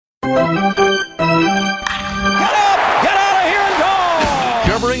Covering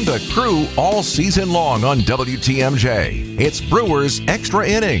the Crew all season long on WTMJ, it's Brewers Extra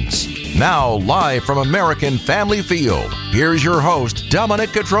Innings. Now live from American Family Field, here's your host, Dominic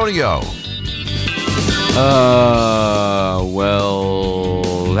Cotroneo. Well,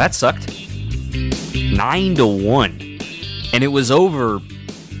 that sucked. 9-1. And it was over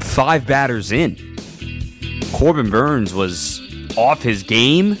 5 batters in. Corbin Burnes was off his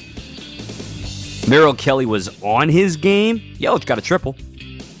game. Merrill Kelly was on his game. Yelich got a triple.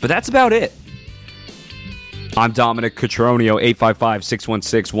 But that's about it. I'm Dominic Cotroneo,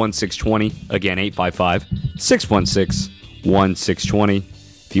 855-616-1620. Again, 855-616-1620.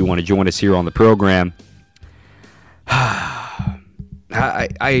 If you want to join us here on the program.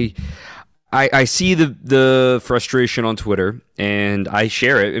 I see the frustration on Twitter, and I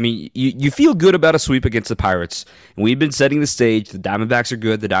share it. I mean, you feel good about a sweep against the Pirates, and we've been setting the stage. The Diamondbacks are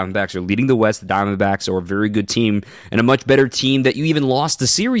good. The Diamondbacks are leading the West. The Diamondbacks are a very good team, and a much better team that you even lost the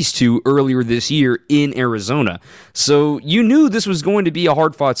series to earlier this year in Arizona. So you knew this was going to be a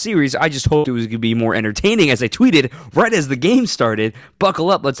hard-fought series. I just hoped it was going to be more entertaining, as I tweeted right as the game started. Buckle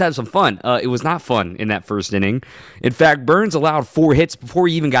up. Let's have some fun. It was not fun in that first inning. In fact, Burnes allowed 4 hits before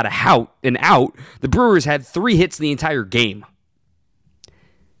he even got an out. The Brewers had 3 hits the entire game.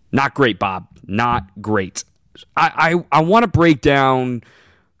 Not great, Bob. Not great. I want to break down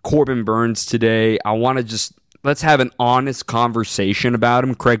Corbin Burnes today. I want to let's have an honest conversation about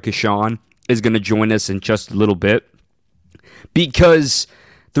him. Craig Kashan is going to join us in just a little bit. Because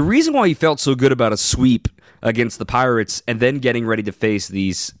the reason why he felt so good about a sweep against the Pirates and then getting ready to face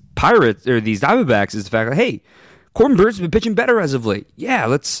these Diamondbacks is the fact that, hey, Corbin Burnes has been pitching better as of late. Yeah,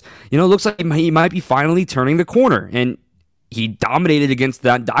 looks like he might be finally turning the corner. And he dominated against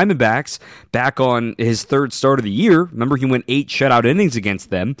the Diamondbacks back on his 3rd start of the year. Remember, he went 8 shutout innings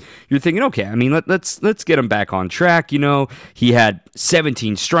against them. You're thinking, okay, I mean, let's get him back on track. You know, he had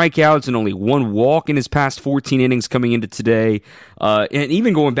 17 strikeouts and only 1 walk in his past 14 innings coming into today. And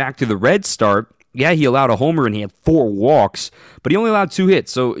even going back to the Reds start, yeah, he allowed a homer and he had 4 walks, but he only allowed 2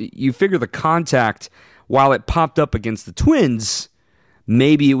 hits. So you figure the contact, while it popped up against the Twins,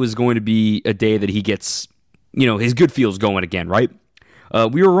 maybe it was going to be a day that he gets, his good feels going again, right?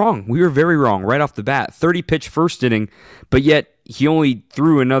 We were wrong. We were very wrong right off the bat. 30-pitch first inning, but yet he only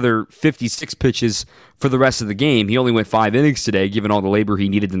threw another 56 pitches for the rest of the game. He only went 5 innings today, given all the labor he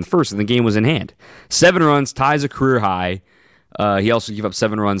needed in the first, and the game was in hand. 7 runs, ties a career high. He also gave up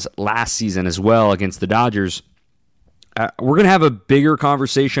 7 runs last season as well against the Dodgers. We're going to have a bigger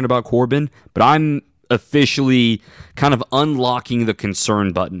conversation about Corbin, but I'm officially kind of unlocking the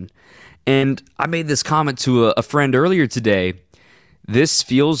concern button. And I made this comment to a friend earlier today. This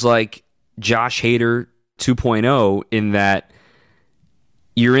feels like Josh Hader 2.0 in that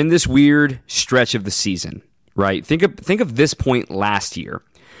you're in this weird stretch of the season, right? Think of this point last year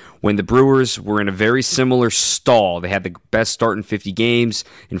when the Brewers were in a very similar stall. They had the best start in 50 games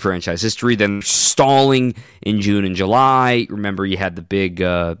in franchise history, then stalling in June and July. Remember, you had the big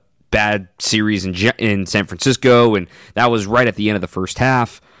bad series in San Francisco, and that was right at the end of the first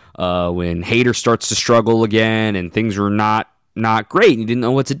half when Hader starts to struggle again, and things were not great, and you didn't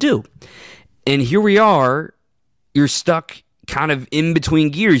know what to do. And here we are, you're stuck kind of in between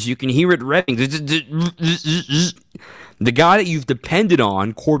gears. You can hear it revving. The guy that you've depended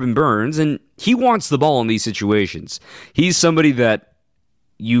on, Corbin Burnes, and he wants the ball in these situations. He's somebody that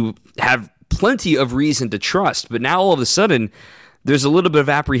you have plenty of reason to trust, but now all of a sudden, there's a little bit of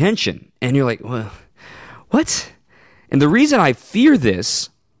apprehension. And you're like, well, what? And the reason I fear this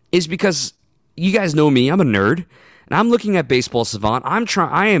is because you guys know me. I'm a nerd. And I'm looking at Baseball Savant.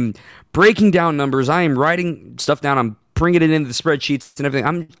 I am breaking down numbers. I am writing stuff down. I'm bringing it into the spreadsheets and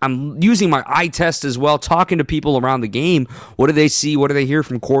everything. I'm using my eye test as well, talking to people around the game. What do they see? What do they hear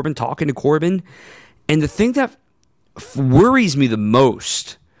from Corbin? Talking to Corbin. And the thing that worries me the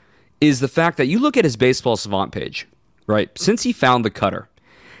most is the fact that you look at his Baseball Savant page, right? Since he found the cutter,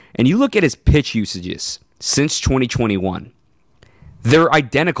 and you look at his pitch usages since 2021, they're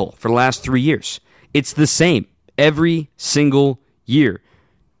identical for the last 3 years. It's the same every single year.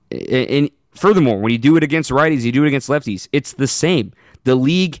 And furthermore, when you do it against righties, you do it against lefties, it's the same. The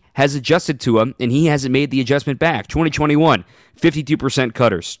league has adjusted to him, and he hasn't made the adjustment back. 2021, 52%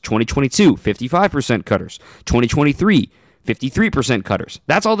 cutters. 2022, 55% cutters. 2023, 53% cutters.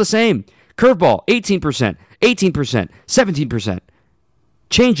 That's all the same. Curveball, 18%, 18%, 17%.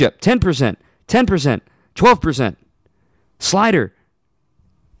 Changeup, 10%, 10%, 12%. Slider,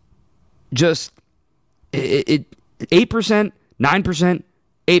 just 8%, 9%,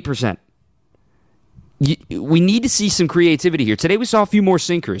 8%. we need to see some creativity here. Today we saw a few more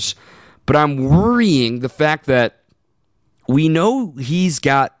sinkers, but I'm worrying the fact that we know he's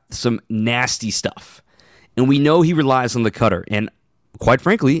got some nasty stuff, and we know he relies on the cutter, and quite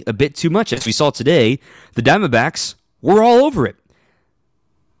frankly, a bit too much. As we saw today, the Diamondbacks were all over it.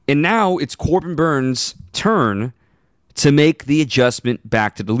 And now it's Corbin Burns' turn to make the adjustment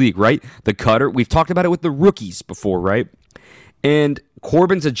back to the league, right? The cutter, we've talked about it with the rookies before, right? And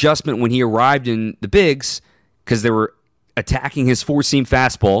Corbin's adjustment when he arrived in the bigs, because they were attacking his four-seam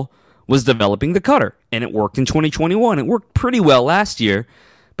fastball, was developing the cutter. And it worked in 2021. It worked pretty well last year,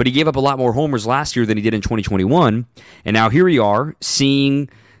 but he gave up a lot more homers last year than he did in 2021. And now here we are seeing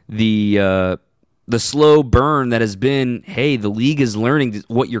the slow burn that has been, hey, the league is learning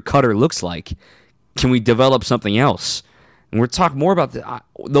what your cutter looks like. Can we develop something else? And we're talking more about the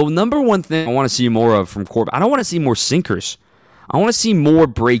number one thing I want to see more of from Corbin. I don't want to see more sinkers. I want to see more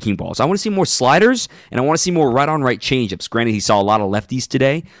breaking balls. I want to see more sliders, and I want to see more right-on-right changeups. Granted, he saw a lot of lefties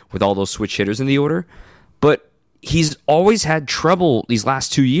today with all those switch hitters in the order, but he's always had trouble these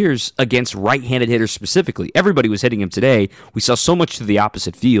last 2 years against right-handed hitters specifically. Everybody was hitting him today. We saw so much to the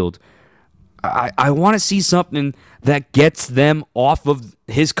opposite field. I want to see something that gets them off of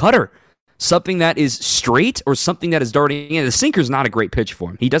his cutter. Something that is straight or something that is darting in. The sinker's not a great pitch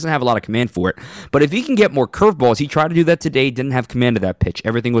for him. He doesn't have a lot of command for it. But if he can get more curveballs, he tried to do that today, didn't have command of that pitch.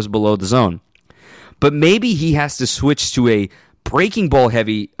 Everything was below the zone. But maybe he has to switch to a breaking ball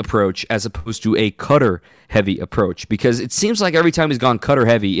heavy approach as opposed to a cutter heavy approach, because it seems like every time he's gone cutter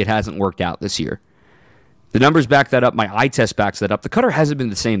heavy, it hasn't worked out this year. The numbers back that up. My eye test backs that up. The cutter hasn't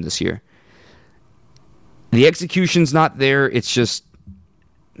been the same this year. The execution's not there. It's just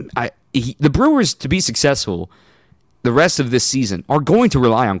the Brewers, to be successful the rest of this season, are going to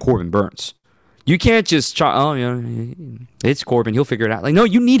rely on Corbin Burns. You can't just it's Corbin, he'll figure it out. No,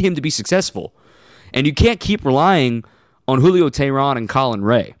 you need him to be successful. And you can't keep relying on Julio Teheran and Colin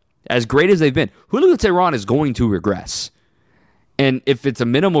Ray. As great as they've been, Julio Teheran is going to regress. And if it's a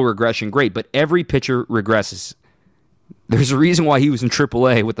minimal regression, great, but every pitcher regresses. There's a reason why he was in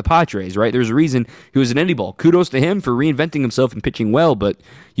AAA with the Padres, right? There's a reason he was an indie ball. Kudos to him for reinventing himself and pitching well, but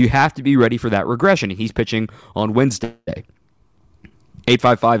you have to be ready for that regression. And he's pitching on Wednesday.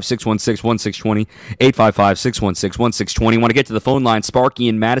 855-616-1620, 855-616-1620. Want to get to the phone line, Sparky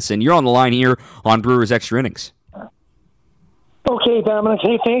and Madison. You're on the line here on Brewers Extra Innings. Okay, Dominic.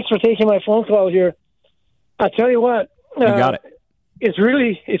 Hey, thanks for taking my phone call here. I tell you what, you got it. It's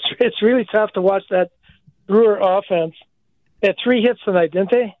really tough to watch that Brewer offense. They had 3 hits tonight,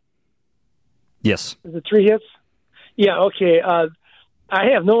 didn't they? Yes. Is it 3 hits? Yeah. Okay. I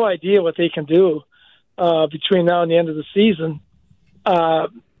have no idea what they can do between now and the end of the season.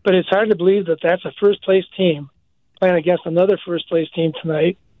 But it's hard to believe that that's a first-place team playing against another first-place team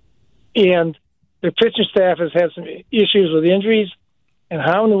tonight. And their pitching staff has had some issues with injuries. And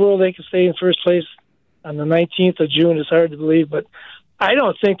how in the world they can stay in first place on the 19th of June is hard to believe. But I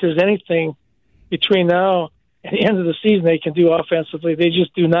don't think there's anything between now and the end of the season they can do offensively. They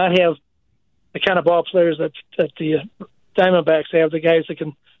just do not have the kind of ball players that the Diamondbacks have, the guys that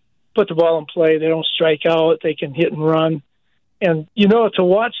can put the ball in play. They don't strike out. They can hit and run. And, to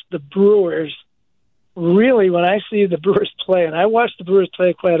watch the Brewers, really, when I see the Brewers play, and I watch the Brewers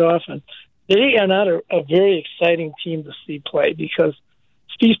play quite often, they are not a very exciting team to see play because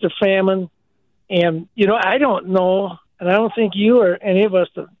it's feast or famine. And, I don't know, and I don't think you or any of us,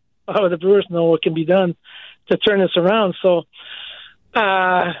 how the Brewers know what can be done to turn this around. So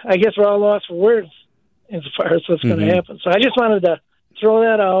I guess we're all lost for words as far as what's going to happen. So I just wanted to throw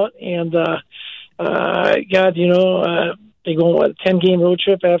that out. And, they go on a 10-game road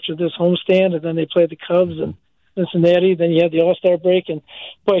trip after this homestand, and then they play the Cubs and Cincinnati. Then you have the All-Star break, and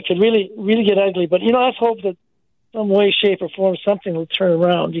boy, it could really, really get ugly. But let's hope that some way, shape, or form something will turn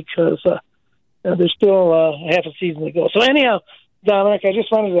around because there's still half a season to go. So anyhow, Dominic, I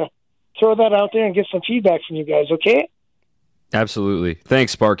just wanted to throw that out there and get some feedback from you guys. Okay? Absolutely.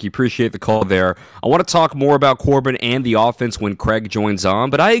 Thanks, Sparky. Appreciate the call there. I want to talk more about Corbin and the offense when Craig joins on,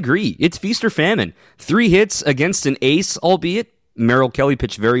 but I agree. It's feast or famine. 3 hits against an ace, albeit Merrill Kelly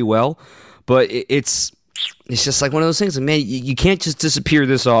pitched very well, but it's just like one of those things. Man, you can't just disappear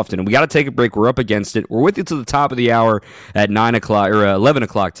this often, and we got to take a break. We're up against it. We're with you to the top of the hour at 9 o'clock or 11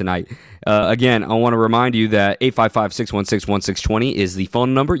 o'clock tonight. Again, I want to remind you that 855-616-1620 is the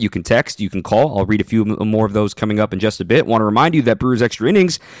phone number. You can text, you can call. I'll read a few more of those coming up in just a bit. Want to remind you that Brewers Extra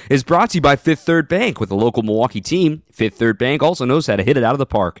Innings is brought to you by Fifth Third Bank. With a local Milwaukee team, Fifth Third Bank also knows how to hit it out of the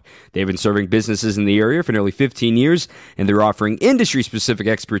park. They've been serving businesses in the area for nearly 15 years, and they're offering industry-specific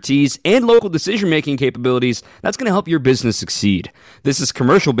expertise and local decision-making capabilities that's going to help your business succeed. This is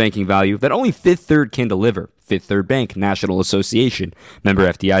commercial banking value that only Fifth Third can deliver. Fifth Third Bank, National Association, member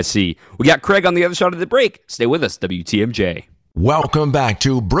FDIC. We got Craig on the other side of the break. Stay with us, WTMJ. Welcome back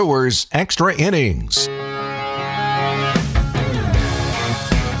to Brewers Extra Innings.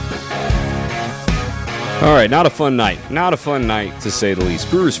 All right, not a fun night. Not a fun night, to say the least.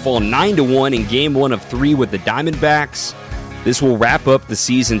 Brewers fall 9-1 in Game 1 of 3 with the Diamondbacks. This will wrap up the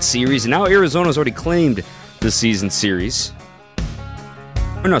season series, and now Arizona's already claimed the season series.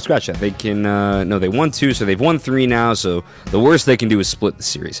 Oh, no, scratch that. They can, they won 2, so they've won 3 now, so the worst they can do is split the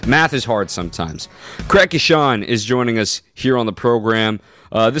series. Math is hard sometimes. Craig Kashan is joining us here on the program.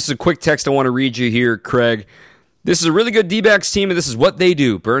 This is a quick text I want to read you here, Craig. This is a really good D-backs team, and this is what they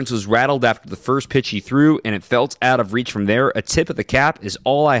do. Burns was rattled after the first pitch he threw, and it felt out of reach from there. A tip of the cap is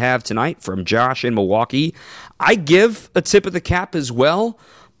all I have tonight from Josh in Milwaukee. I give a tip of the cap as well,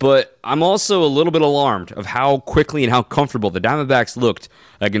 but I'm also a little bit alarmed of how quickly and how comfortable the Diamondbacks looked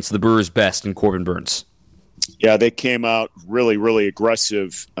against the Brewers' best in Corbin Burns. Yeah, they came out really, really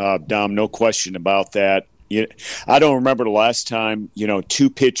aggressive, Dom, no question about that. I don't remember the last time, 2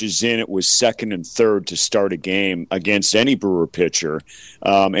 pitches in, it was second and third to start a game against any Brewer pitcher.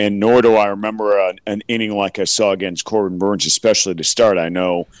 And nor do I remember an inning like I saw against Corbin Burns, especially to start. I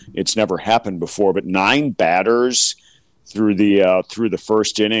know it's never happened before, but 9 batters through the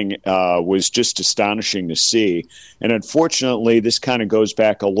first inning was just astonishing to see. And unfortunately, this kind of goes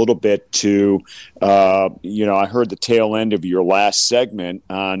back a little bit to, I heard the tail end of your last segment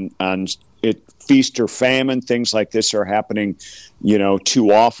on it. Feast or famine, things like this are happening,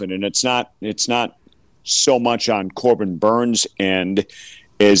 too often. And it's not so much on Corbin Burns' end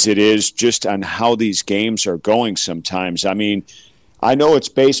as it is just on how these games are going sometimes. I mean, I know it's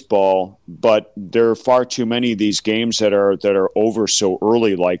baseball, but there are far too many of these games that are over so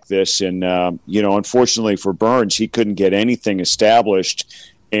early like this. And, unfortunately for Burns, he couldn't get anything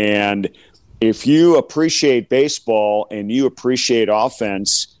established. And if you appreciate baseball and you appreciate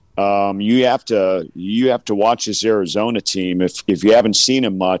offense, you have to watch this Arizona team. If you haven't seen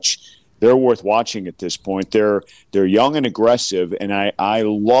them much, they're worth watching at this point. They're young and aggressive, and I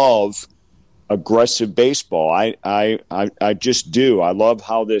love aggressive baseball. I just do. I love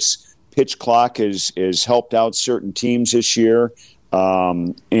how this pitch clock has helped out certain teams this year,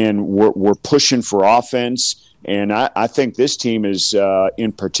 and we're pushing for offense. And I think this team is,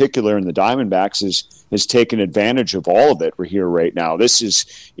 in particular, in the Diamondbacks, has taken advantage of all of it here right now. This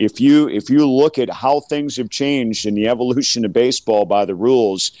is, if you look at how things have changed in the evolution of baseball by the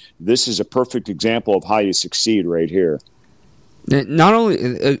rules, this is a perfect example of how you succeed right here. Not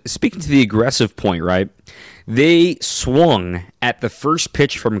only speaking to the aggressive point, right? They swung at the first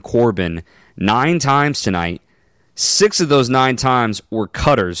pitch from Corbin 9 times tonight. 6 of those 9 times were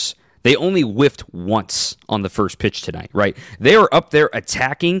cutters. They only whiffed once on the first pitch tonight, right? They were up there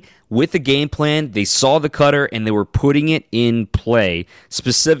attacking with the game plan. They saw the cutter, and they were putting it in play,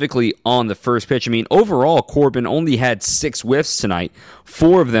 specifically on the first pitch. I mean, overall, Corbin only had 6 whiffs tonight,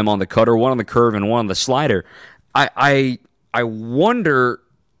 4 of them on the cutter, 1 on the curve, and 1 on the slider. I wonder,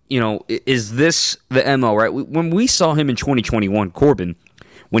 is this the MO, right? When we saw him in 2021, Corbin,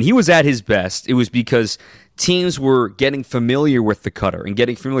 when he was at his best, it was because teams were getting familiar with the cutter and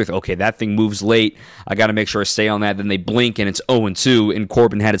getting familiar with, okay, that thing moves late. I got to make sure I stay on that. Then they blink and it's 0-2, and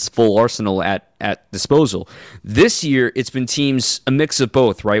Corbin had his full arsenal at disposal. This year, it's been teams, a mix of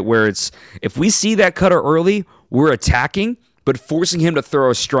both, right? Where it's, if we see that cutter early, we're attacking, but forcing him to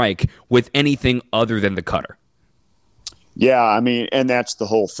throw a strike with anything other than the cutter. Yeah, I mean, and that's the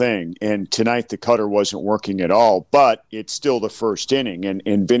whole thing. And tonight the cutter wasn't working at all, but it's still the first inning.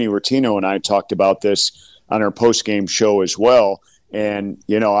 And Vinny Rottino and I talked about this on our post-game show as well. And,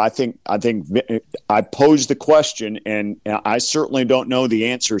 I think I posed the question, and I certainly don't know the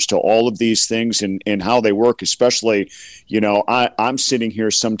answers to all of these things and how they work, especially, I'm sitting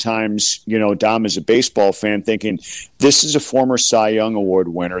here sometimes, Dom, as a baseball fan, thinking this is a former Cy Young Award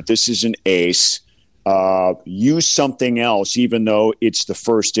winner. This is an ace. Use something else, even though it's the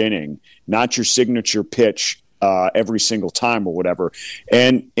first inning, not your signature pitch every single time or whatever.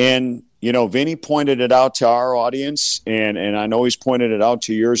 And Vinny pointed it out to our audience, and I know he's pointed it out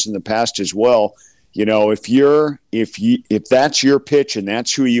to yours in the past as well. if that's your pitch and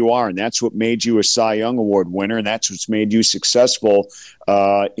that's who you are and that's what made you a Cy Young Award winner and that's what's made you successful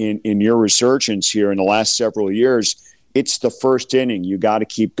in your resurgence here in the last several years, it's the first inning. You got to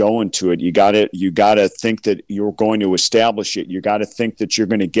keep going to it. You got to think that you're going to establish it. You got to think that you're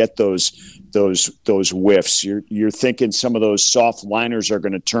going to get those whiffs. You're thinking some of those soft liners are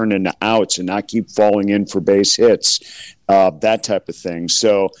going to turn into outs and not keep falling in for base hits, that type of thing.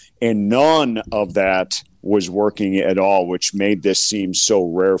 So, and none of that was working at all, which made this seem so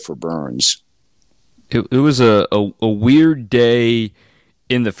rare for Burns. It was a weird day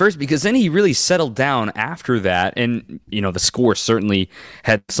in the first, because then he really settled down after that, and the score certainly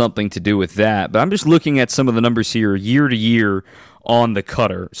had something to do with that. But I'm just looking at some of the numbers here year to year on the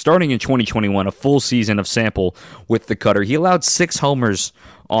cutter. Starting in 2021, a full season of sample with the cutter, he allowed 6 homers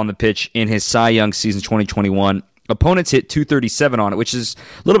on the pitch in his Cy Young season 2021. Opponents hit 237 on it, which is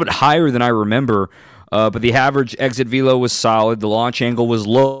a little bit higher than I remember, but the average exit velo was solid. The launch angle was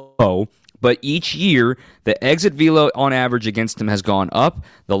low. But each year, the exit velo on average against him has gone up.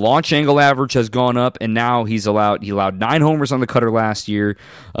 The launch angle average has gone up, and now he allowed 9 homers on the cutter last year.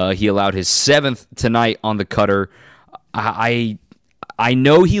 He allowed his 7th tonight on the cutter. I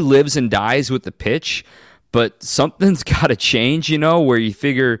know he lives and dies with the pitch, but something's got to change, where you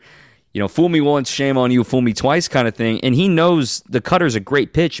figure, fool me once, shame on you, fool me twice kind of thing. And he knows the cutter's a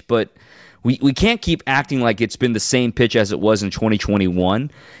great pitch, but we can't keep acting like it's been the same pitch as it was in 2021.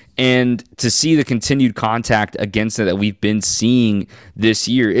 And to see the continued contact against it that we've been seeing this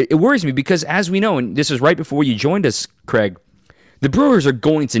year, it worries me because, as we know, and this is right before you joined us, Craig, the Brewers are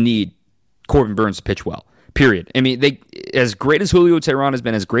going to need Corbin Burns to pitch well, period. I mean, as great as Julio Teheran has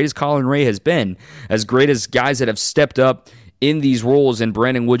been, as great as Colin Ray has been, as great as guys that have stepped up in these roles in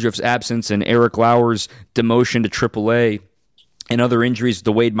Brandon Woodruff's absence and Eric Lauer's demotion to AAA and other injuries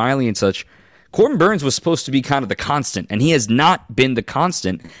to Wade Miley and such, Corbin Burns was supposed to be kind of the constant, and he has not been the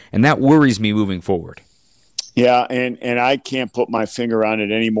constant, and that worries me moving forward. Yeah, and I can't put my finger on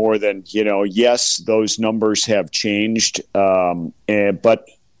it any more than, yes, those numbers have changed, but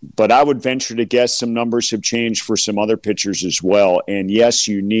I would venture to guess some numbers have changed for some other pitchers as well. And yes,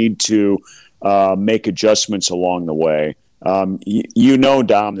 you need to make adjustments along the way. Dom,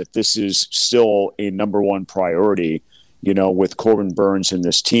 that this is still a number one priority, with Corbin Burns and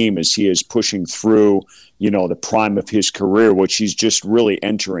this team as he is pushing through, the prime of his career, which he's just really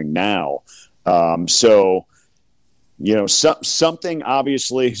entering now. Something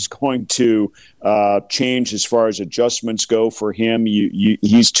obviously is going to change as far as adjustments go for him.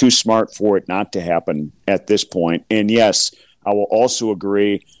 He's too smart for it not to happen at this point. And yes, I will also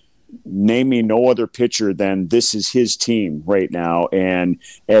agree, name me no other pitcher than this is his team right now. And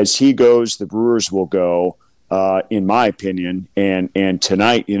as he goes, the Brewers will go. In my opinion, and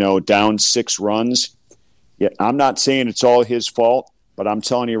tonight, down 6 runs. Yeah, I'm not saying it's all his fault, but I'm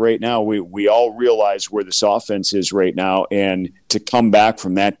telling you right now, we all realize where this offense is right now, and to come back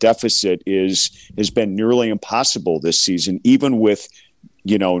from that deficit has been nearly impossible this season, even with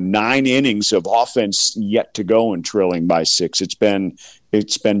 9 innings of offense yet to go and trailing by 6. It's been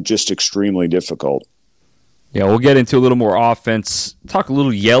just extremely difficult. Yeah, we'll get into a little more offense, talk a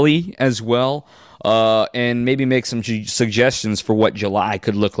little Yelly as well. And maybe make some suggestions for what July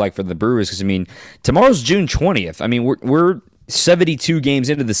could look like for the Brewers. Because, tomorrow's June 20th. We're 72 games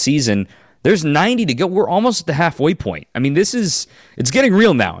into the season. There's 90 to go. We're almost at the halfway point. It's getting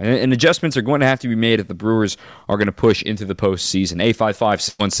real now, and adjustments are going to have to be made if the Brewers are going to push into the postseason.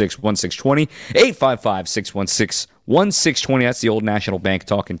 855-616-1620, 855-616-1620. That's the Old National Bank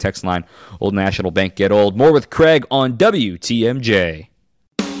talking text line. Old National Bank, get old. More with Craig on WTMJ.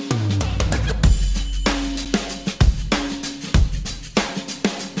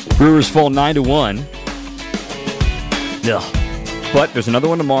 Brewers fall 9-1. Ugh. But there's another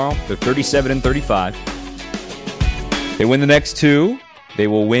one tomorrow. They're 37-35. They win the next 2. They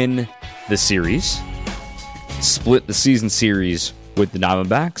will win the series. Split the season series with the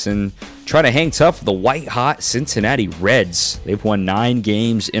Diamondbacks and try to hang tough with the white-hot Cincinnati Reds. They've won 9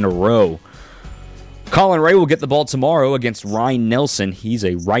 games in a row. Colin Ray will get the ball tomorrow against Ryan Nelson. He's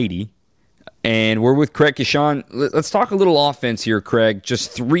a righty. And we're with Craig Kishon. Let's talk a little offense here, Craig. Just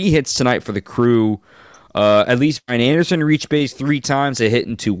 3 hits tonight for the Crew. At least Ryan Anderson reached base 3 times, a hit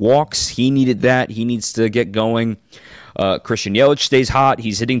and 2 walks. He needed that. He needs to get going. Christian Yelich stays hot.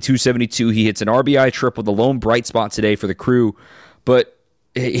 He's hitting .272. He hits an RBI triple, the lone bright spot today for the Crew. But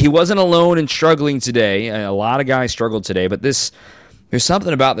he wasn't alone in struggling today. A lot of guys struggled today, but there's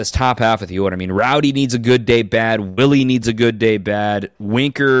something about this top half of the order. Rowdy needs a good day bad. Willie needs a good day bad.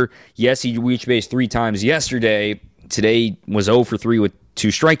 Winker, yes, he reached base 3 times yesterday. Today was 0 for 3 with 2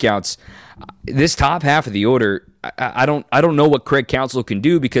 strikeouts. This top half of the order, I don't know what Craig Counsell can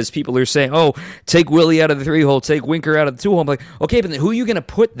do, because people are saying, oh, take Willie out of the 3-hole, take Winker out of the 2-hole. I'm like, okay, but then who are you going to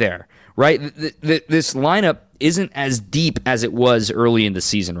put there, right? This lineup isn't as deep as it was early in the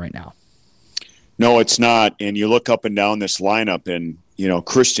season right now. No, it's not. And you look up and down this lineup, and,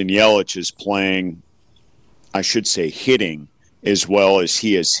 Christian Yelich is playing, I should say, hitting as well as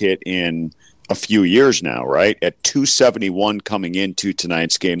he has hit in a few years now, right? At 271 coming into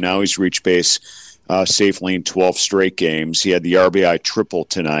tonight's game. Now he's reached base safely in 12 straight games. He had the RBI triple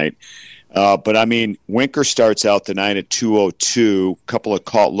tonight. But, Winker starts out the night at 202, a couple of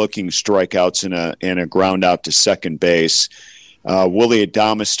caught-looking strikeouts and a ground out to second base. Willie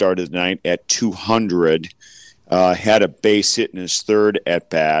Adames started the night at 200, had a base hit in his third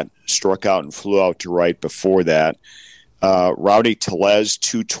at-bat, struck out and flew out to right before that. Rowdy Tellez,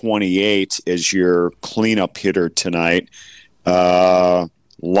 228 as your cleanup hitter tonight.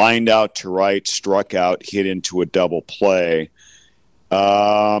 Lined out to right, struck out, hit into a double play.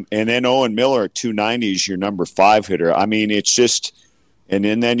 And then Owen Miller at 290 is your number 5 hitter. It's just –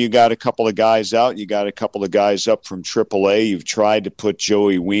 and then you got a couple of guys out. You got a couple of guys up from AAA. You've tried to put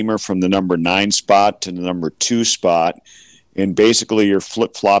Joey Weimer from the number 9 spot to the number 2 spot. And basically you're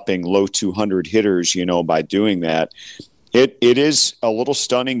flip-flopping low 200 hitters, by doing that. It is a little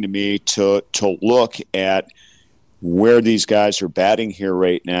stunning to me to look at where these guys are batting here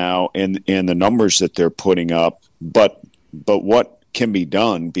right now and the numbers that they're putting up, but what can be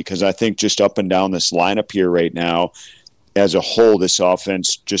done, because I think just up and down this lineup here right now, as a whole, this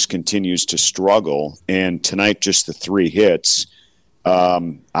offense just continues to struggle. And tonight, just the 3 hits.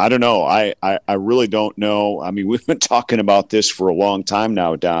 I don't know. I really don't know. We've been talking about this for a long time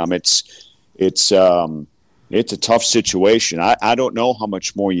now, Dom. It's a tough situation. I don't know how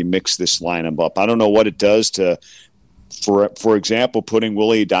much more you mix this lineup up. I don't know what it does to, for example, putting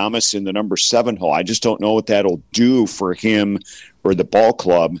Willie Adames in the number 7 hole. I just don't know what that'll do for him or the ball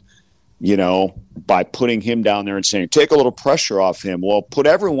club, by putting him down there and saying, take a little pressure off him. Well, put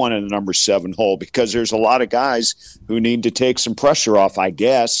everyone in the number 7 hole, because there's a lot of guys who need to take some pressure off, I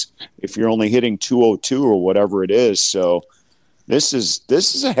guess, if you're only hitting 202 or whatever it is. So this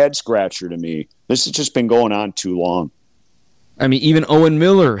is a head scratcher to me. This has just been going on too long. Even Owen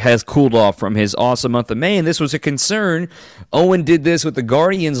Miller has cooled off from his awesome month of May, and this was a concern. Owen did this with the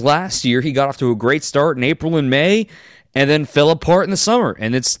Guardians last year. He got off to a great start in April and May, and then fell apart in the summer.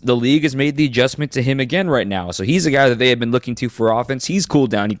 And the league has made the adjustment to him again right now. So he's a guy that they have been looking to for offense. He's cooled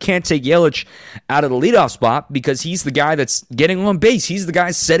down. You can't take Yelich out of the leadoff spot, because he's the guy that's getting on base. He's the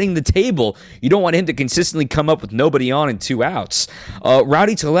guy setting the table. You don't want him to consistently come up with nobody on and 2 outs.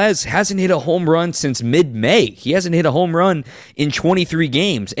 Rowdy Tellez hasn't hit a home run since mid-May. He hasn't hit a home run in 23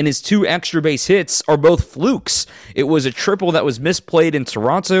 games, and his 2 extra base hits are both flukes. It was a triple that was misplayed in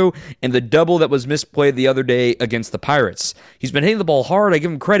Toronto, and the double that was misplayed the other day against the Pirates. He's been hitting the ball hard, I give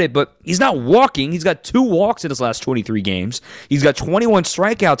him credit, but he's not walking. He's got 2 walks in his last 23 games. He's got 21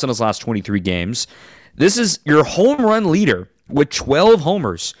 strikeouts in his last 23 games. This is your home run leader with 12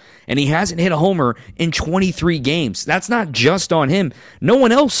 homers, and he hasn't hit a homer in 23 games. That's not just on him. No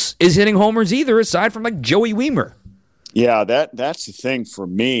one else is hitting homers either, aside from Joey Weimer. Yeah, that's the thing for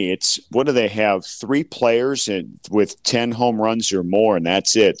me. It's, what do they have? 3 players with 10 home runs or more, and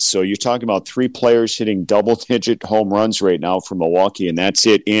that's it. So you're talking about 3 players hitting double-digit home runs right now for Milwaukee, and that's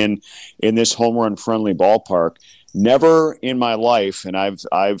it in this home run-friendly ballpark. Never in my life, and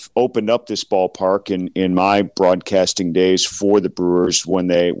I've opened up this ballpark in my broadcasting days for the Brewers when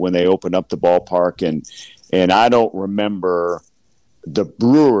they opened up the ballpark, and I don't remember the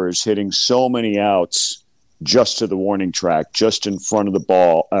Brewers hitting so many outs just to the warning track, just in front of the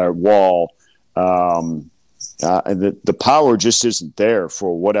wall. The power just isn't there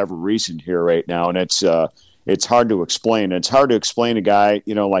for whatever reason here right now, and it's hard to explain. It's hard to explain a guy,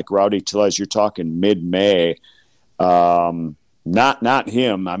 like Rowdy Tellez. You're talking mid-May. Not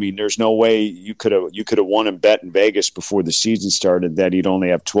him. There's no way you could have won and bet in Vegas before the season started that he'd only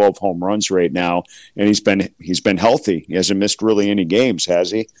have 12 home runs right now, and he's been healthy. He hasn't missed really any games,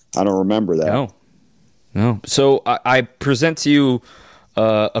 has he? I don't remember that. No. So I present to you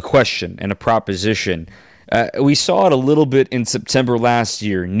a question and a proposition. We saw it a little bit in September last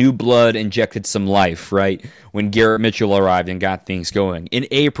year. New blood injected some life, right? When Garrett Mitchell arrived and got things going. In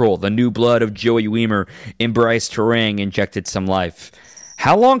April, the new blood of Joey Weimer and Bryce Terang injected some life.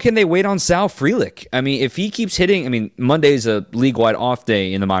 How long can they wait on Sal Frelick? If he keeps hitting, Monday's a league-wide off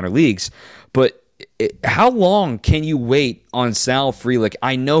day in the minor leagues, but how long can you wait on Sal Frelick?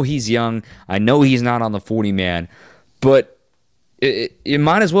 I know he's young. I know he's not on the 40-man, but you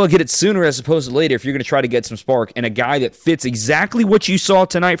might as well get it sooner as opposed to later if you're going to try to get some spark. And a guy that fits exactly what you saw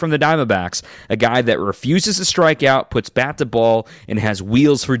tonight from the Diamondbacks, a guy that refuses to strike out, puts bat to ball, and has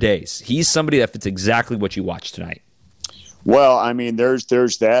wheels for days. He's somebody that fits exactly what you watched tonight. Well, I mean, there's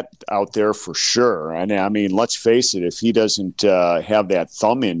that out there for sure. And I mean, let's face it, if he doesn't have that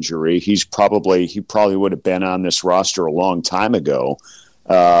thumb injury, he probably would have been on this roster a long time ago.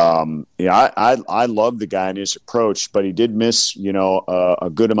 I love the guy and his approach, but he did miss,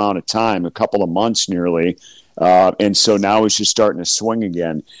 a good amount of time, a couple of months nearly. And so now he's just starting to swing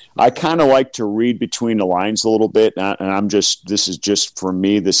again. I kind of like to read between the lines a little bit. And this is just for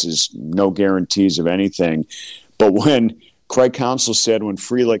me, this is no guarantees of anything. But when Craig Counsell said when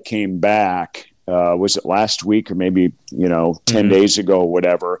Frelick came back, was it last week or maybe, 10 days ago or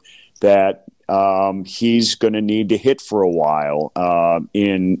whatever, that he's going to need to hit for a while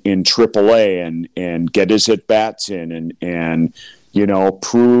in AAA and get his at-bats in and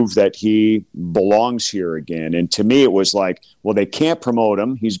prove that he belongs here again. And to me, it was like, well, they can't promote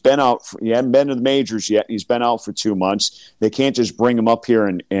him. He hadn't been to the majors yet. He's been out for 2 months. They can't just bring him up here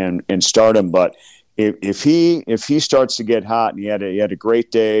and start him. But if he starts to get hot, and he had a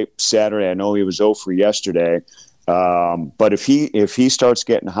great day Saturday, I know he was 0 for yesterday. But if he starts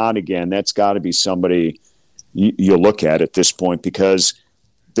getting hot again, that's got to be somebody you look at this point, because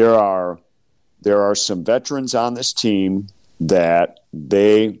there are some veterans on this team that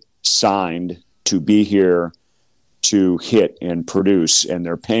they signed to be here to hit and produce, and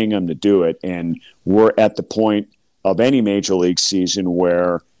they're paying them to do it. And we're at the point of any major league season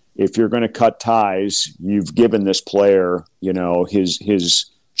where if you're going to cut ties, you've given this player, his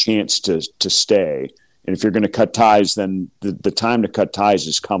chance to stay. And if you're going to cut ties, then the time to cut ties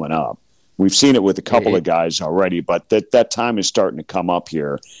is coming up. We've seen it with a couple of guys already, but that time is starting to come up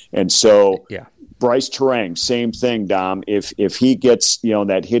here. And so Bryce Terang, same thing, Dom. If he gets,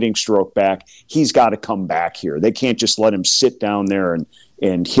 that hitting stroke back, he's got to come back here. They can't just let him sit down there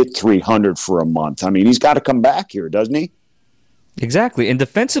and hit 300 for a month. I mean, he's got to come back here, doesn't he? Exactly. And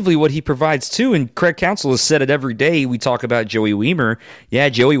defensively, what he provides too, and Craig Counsell has said it every day, we talk about Joey Wiemer. Yeah,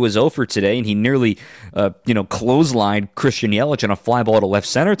 Joey was 0 for today, and he nearly, clotheslined Christian Yelich on a fly ball to left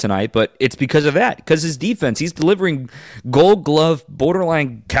center tonight, but it's because of that, because his defense, he's delivering gold glove,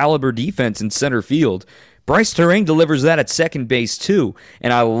 borderline caliber defense in center field. Bryce Terang delivers that at second base too.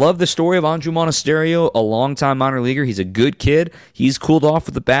 And I love the story of Andrew Monasterio, a longtime minor leaguer. He's a good kid. He's cooled off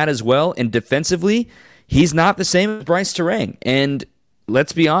with the bat as well, and defensively, he's not the same as Bryce Terang. And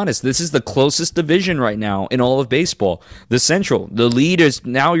let's be honest, this is the closest division right now in all of baseball. The Central, the lead is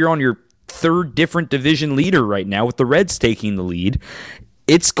now you're on your third different division leader right now with the Reds taking the lead.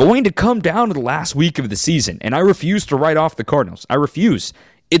 It's going to come down to the last week of the season, and I refuse to write off the Cardinals. I refuse.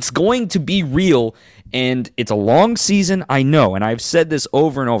 It's going to be real, and it's a long season, I know, and I've said this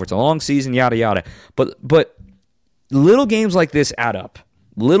over and over. It's a long season, yada, yada. But little games like this add up.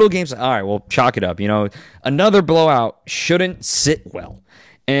 Little games, all right, well, chalk it up. Another blowout shouldn't sit well.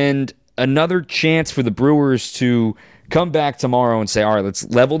 And another chance for the Brewers to come back tomorrow and say, all right, let's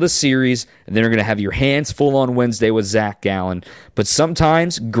level the series, and then you're going to have your hands full on Wednesday with Zach Gallen. But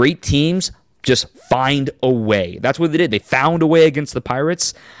sometimes great teams just find a way. That's what they did. They found a way against the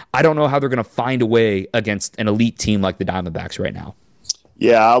Pirates. I don't know how they're going to find a way against an elite team like the Diamondbacks right now.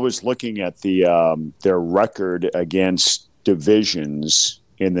 Yeah, I was looking at their record against divisions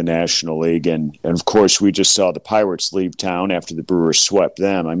in the National League. And of course, we just saw the Pirates leave town after the Brewers swept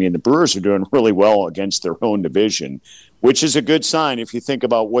them. I mean, the Brewers are doing really well against their own division, which is a good sign if you think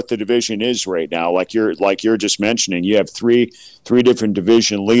about what the division is right now. Like you're just mentioning, you have three different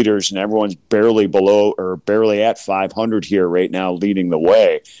division leaders, and everyone's barely below or barely at 500 here right now, leading the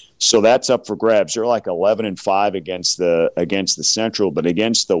way. So that's up for grabs. They're like 11-5 against the Central, but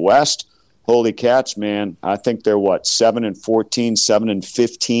against the West, holy cats, man. I think they're 7-14,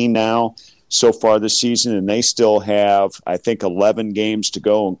 7-15 now so far this season, and they still have, I think, 11 games to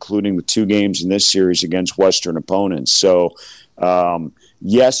go, including the 2 games in this series against Western opponents. So,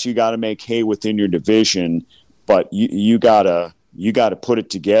 yes, you got to make hay within your division, but you gotta put it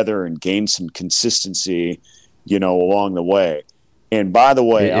together and gain some consistency, along the way. And by the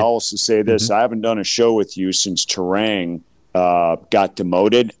way, I'll also say this: I haven't done a show with you since Terang got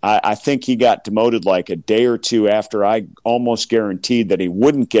demoted. I think he got demoted like a day or two after I almost guaranteed that he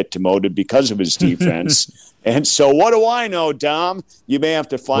wouldn't get demoted because of his defense. And so what do I know, Dom? You may have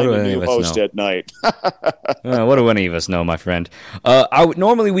to find a new host at night. What do any of us know, my friend?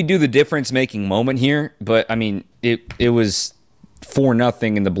 Normally we do the difference-making moment here, but, I mean, it was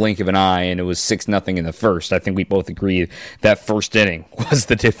 4-0 in the blink of an eye, and it was 6-0 in the first. I think we both agree that first inning was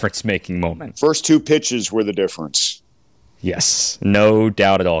the difference-making moment. First 2 pitches were the difference. Yes, no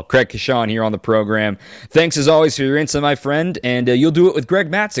doubt at all. Craig Kashan here on the program. Thanks as always for your insight, my friend, and you'll do it with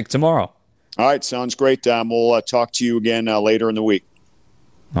Greg Matzik tomorrow. All right, sounds great, Dom. We'll talk to you again later in the week.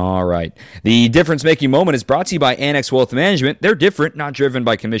 All right. The difference-making moment is brought to you by Annex Wealth Management. They're different, not driven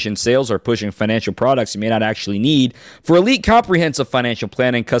by commission sales or pushing financial products you may not actually need. For elite, comprehensive financial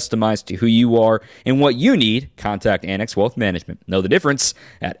planning customized to who you are and what you need, contact Annex Wealth Management. Know the difference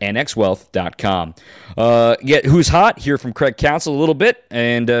at annexwealth.com. Get Who's Hot, hear from Craig Counsell a little bit,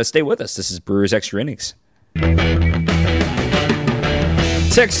 and stay with us. This is Brewers Extra Innings.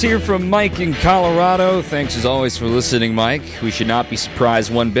 Text here from Mike in Colorado. Thanks as always for listening, Mike. We should not be surprised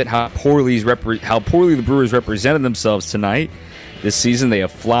one bit how poorly the Brewers represented themselves tonight. This season they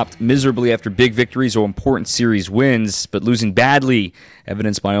have flopped miserably after big victories or important series wins, but losing badly,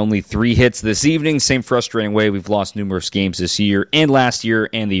 evidenced by only 3 hits this evening. Same frustrating way we've lost numerous games this year and last year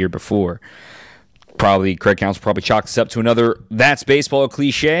and the year before. Craig Counsell chalked this up to another "that's baseball"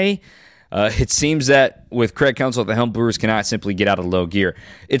 cliche. It seems that with Craig Counsell at the helm, Brewers cannot simply get out of low gear.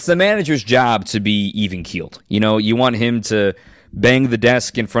 It's the manager's job to be even-keeled. You want him to bang the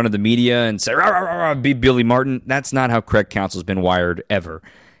desk in front of the media and say, rah, rah, rah, rah, be Billy Martin. That's not how Craig Counsell's been wired ever.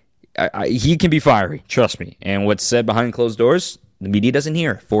 He can be fiery, trust me. And what's said behind closed doors, the media doesn't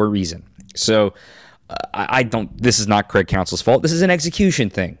hear for a reason. So this is not Craig Counsell's fault. This is an execution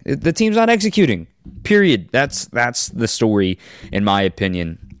thing. The team's not executing, period. That's the story, in my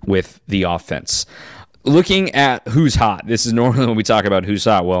opinion, with the offense. Looking at who's hot, this is normally when we talk about who's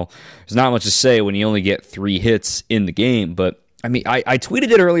hot. Well, there's not much to say when you only get 3 hits in the game. But, I tweeted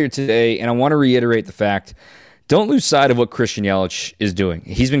it earlier today, and I want to reiterate the fact, don't lose sight of what Christian Yelich is doing.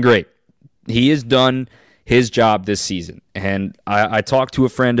 He's been great. He has done his job this season. And I talked to a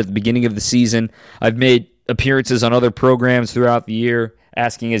friend at the beginning of the season. I've made appearances on other programs throughout the year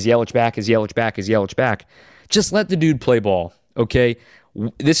asking, is Yelich back? Is Yelich back? Is Yelich back? Just let the dude play ball, okay?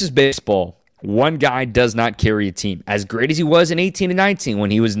 This is baseball. One guy does not carry a team. As great as he was in 18 and 19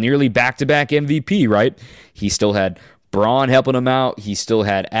 when he was nearly back-to-back MVP, right? He still had Braun helping him out. He still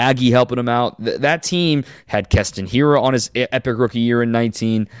had Aggie helping him out. That team had Keston Hiura on his epic rookie year in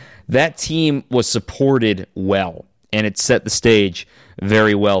 19. That team was supported well, and it set the stage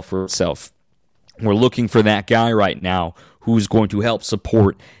very well for itself. We're looking for that guy right now who's going to help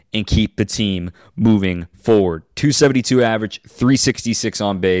support and keep the team moving forward. 272 average, 366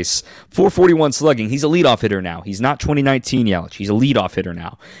 on base, 441 slugging. He's a leadoff hitter now. He's not 2019 Yelich. He's a leadoff hitter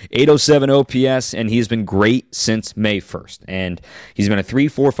now. 807 OPS, and he has been great since May 1st. And he's been a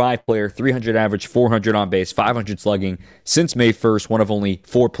 3-4-5 player, 300 average, 400 on base, 500 slugging since May 1st, one of only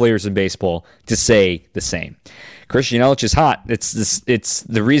 4 players in baseball to say the same. Christian Yelich is hot. It's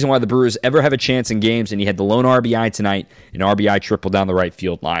the reason why the Brewers ever have a chance in games, and he had the lone RBI tonight, an RBI triple down the right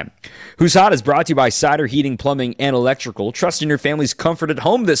field line. Who's Hot is brought to you by Cider Heating, Plumbing, and Electrical. Trust in your family's comfort at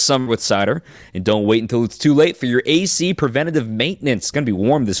home this summer with Cider, and don't wait until it's too late for your AC preventative maintenance. It's going to be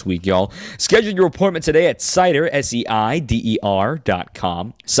warm this week, y'all. Schedule your appointment today at Cider, SEIDER.com.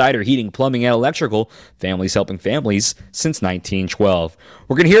 Cider Heating, Plumbing, and Electrical. Families helping families since 1912.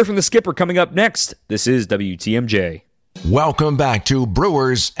 We're going to hear from the skipper coming up next. This is WTMJ. Welcome back to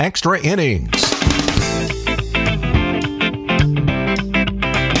Brewers Extra Innings.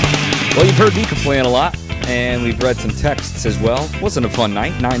 Well, you've heard me complain a lot, and we've read some texts as well. Wasn't a fun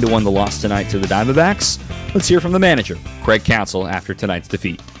night. 9-1 the loss tonight to the Diamondbacks. Let's hear from the manager, Craig Counsell, after tonight's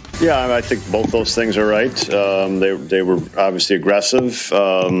defeat. Yeah, I think both those things are right. They were obviously aggressive.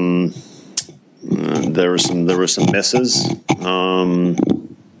 There were some misses, and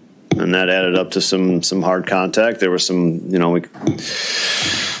that added up to some hard contact. There was some, then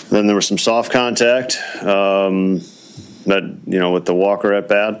there was some soft contact. That with the Walker at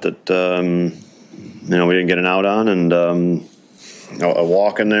bat that we didn't get an out on, and a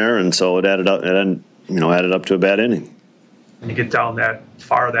walk in there, and so it added up. Added up to a bad inning. When you get down that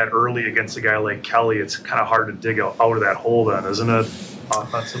far that early against a guy like Kelly, it's kind of hard to dig out of that hole, then, isn't it?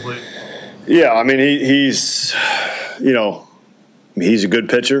 Offensively. Yeah, I mean he's a good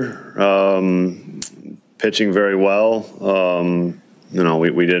pitcher, pitching very well.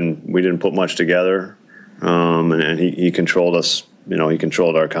 We didn't put much together. And he controlled us. He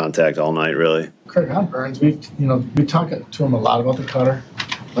controlled our contact all night, really. Craig, on Burns, we talked to him a lot about the cutter.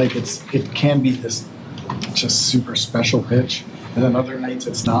 Like it can be this just super special pitch, and then other nights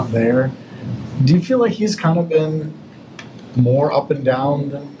it's not there. Do you feel like he's kind of been more up and down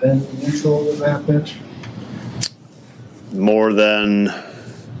than neutral with that pitch? More than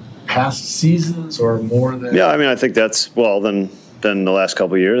past seasons, or more than? Yeah, I think that's than the last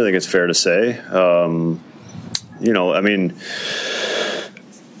couple of years. I think it's fair to say.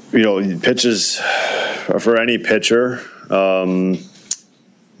 Pitches for any pitcher, You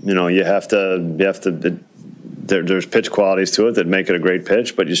have to. There's pitch qualities to it that make it a great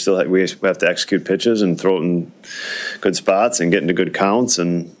pitch, but we have to execute pitches and throw it in good spots and get into good counts,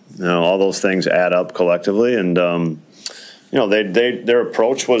 and all those things add up collectively. And their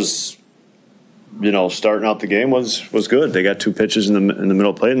approach was, starting out the game was good. They got 2 pitches in the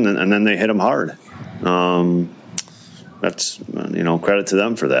middle plate, and then they hit them hard. That's credit to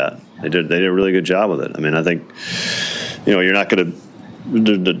them for that. They did a really good job with it. I mean, I think you're not going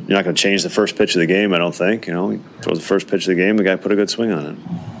to change the first pitch of the game. I don't think. He throws the first pitch of the game. The guy put a good swing on it.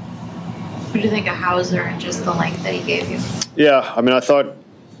 What do you think of Hauser and just the length that he gave you? Yeah, I mean, I thought.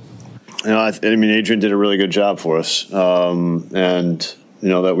 Adrian did a really good job for us, and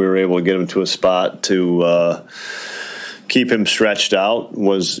that we were able to get him to a spot to keep him stretched out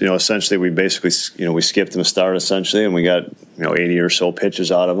was, essentially we basically, we skipped him a start essentially, and we got 80 or so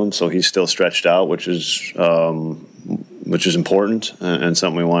pitches out of him, so he's still stretched out, which is important and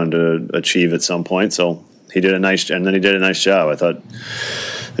something we wanted to achieve at some point. So he did a nice job. I thought,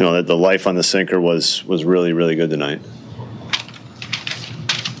 that the life on the sinker was really, really good tonight.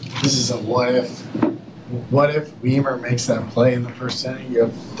 This is a what if. What if Weimer makes that play in the first inning? You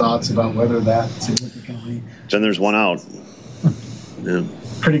have thoughts about whether that significantly? Then there's one out. Yeah.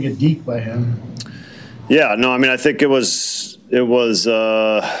 Pretty good deke by him. Yeah, no, I mean, I think it was. It's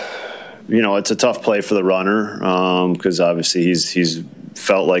a tough play for the runner because obviously he's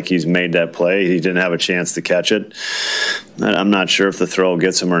felt like he's made that play. He didn't have a chance to catch it. I'm not sure if the throw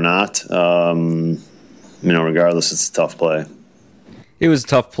gets him or not. Regardless, it's a tough play. It was a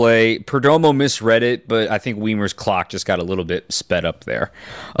tough play. Perdomo misread it, but I think Weimer's clock just got a little bit sped up there.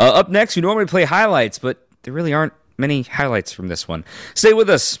 Up next, we normally play highlights, but there really aren't many highlights from this one. Stay with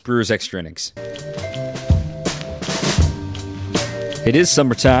us, Brewers Extra Innings. It is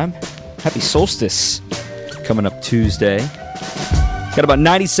summertime. Happy solstice coming up Tuesday. Got about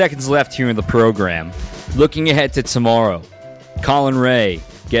 90 seconds left here in the program. Looking ahead to tomorrow, Colin Ray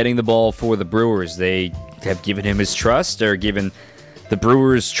getting the ball for the Brewers. They have given him his trust. They're given the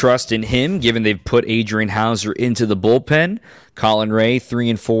Brewers trust in him, given they've put Adrian Hauser into the bullpen. Colin Ray,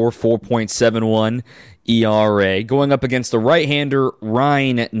 3-4, 4.71 ERA. Going up against the right-hander,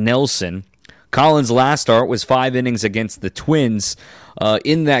 Ryan Nelson. Colin's last start was 5 innings against the Twins.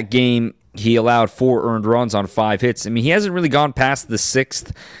 In that game, he allowed 4 earned runs on 5 hits. I mean, he hasn't really gone past the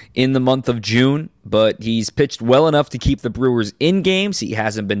 6th in the month of June, but he's pitched well enough to keep the Brewers in games. He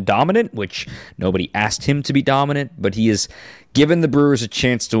hasn't been dominant, which nobody asked him to be dominant, but he has given the Brewers a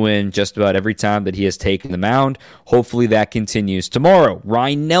chance to win just about every time that he has taken the mound. Hopefully that continues tomorrow.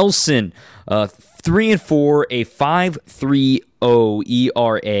 Ryan Nelson, 3-4, a 5.30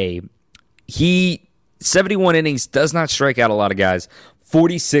 ERA. He, 71 innings, does not strike out a lot of guys.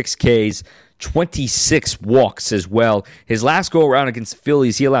 46 Ks, 26 walks as well. His last go-around against the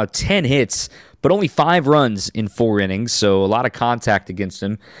Phillies, he allowed 10 hits, but only 5 runs in 4 innings, so a lot of contact against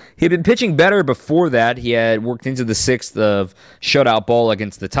him. He had been pitching better before that. He had worked into the 6th of shutout ball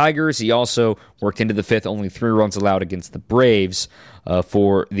against the Tigers. He also worked into the 5th, only 3 runs allowed against the Braves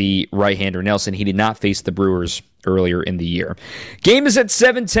for the right-hander Nelson. He did not face the Brewers earlier in the year. Game is at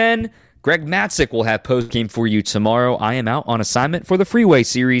 7:10. Greg Matzik will have postgame for you tomorrow. I am out on assignment for the Freeway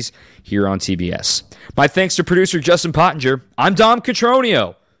Series here on TBS. My thanks to producer Justin Pottinger. I'm Dom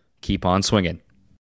Cotroneo. Keep on swinging.